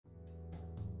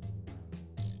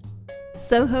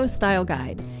Soho Style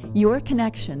Guide, your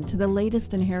connection to the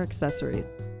latest in hair accessories.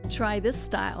 Try this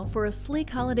style for a sleek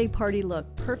holiday party look,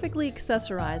 perfectly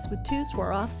accessorized with 2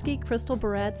 Swarovski crystal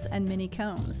barrettes and mini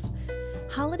combs.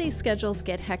 Holiday schedules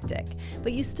get hectic,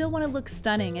 but you still want to look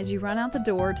stunning as you run out the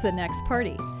door to the next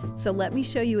party. So let me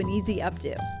show you an easy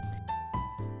updo.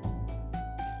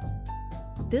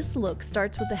 This look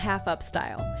starts with the half-up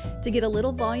style. To get a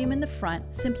little volume in the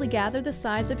front, simply gather the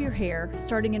sides of your hair,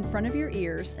 starting in front of your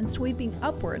ears and sweeping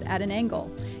upward at an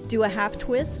angle. Do a half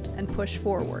twist and push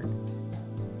forward.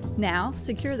 Now,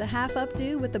 secure the half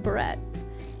updo with the barrette.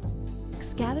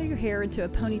 Next, gather your hair into a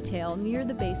ponytail near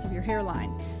the base of your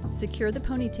hairline. Secure the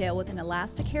ponytail with an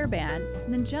elastic hairband,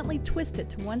 and then gently twist it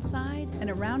to one side and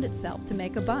around itself to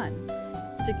make a bun.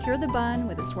 Secure the bun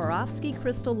with a Swarovski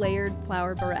crystal layered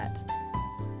flower barrette.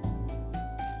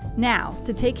 Now,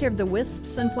 to take care of the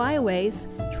wisps and flyaways,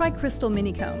 try crystal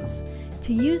mini combs.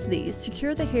 To use these,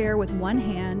 secure the hair with one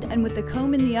hand and with the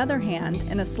comb in the other hand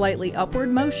in a slightly upward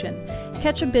motion.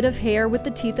 Catch a bit of hair with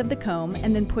the teeth of the comb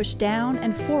and then push down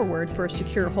and forward for a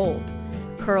secure hold.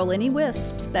 Curl any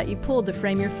wisps that you pulled to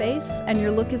frame your face and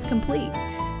your look is complete.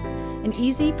 An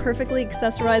easy, perfectly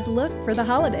accessorized look for the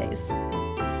holidays.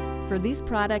 For these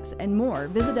products and more,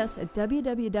 visit us at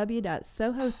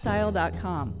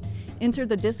www.sohostyle.com. Enter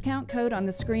the discount code on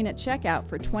the screen at checkout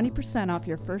for 20% off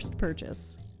your first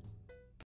purchase.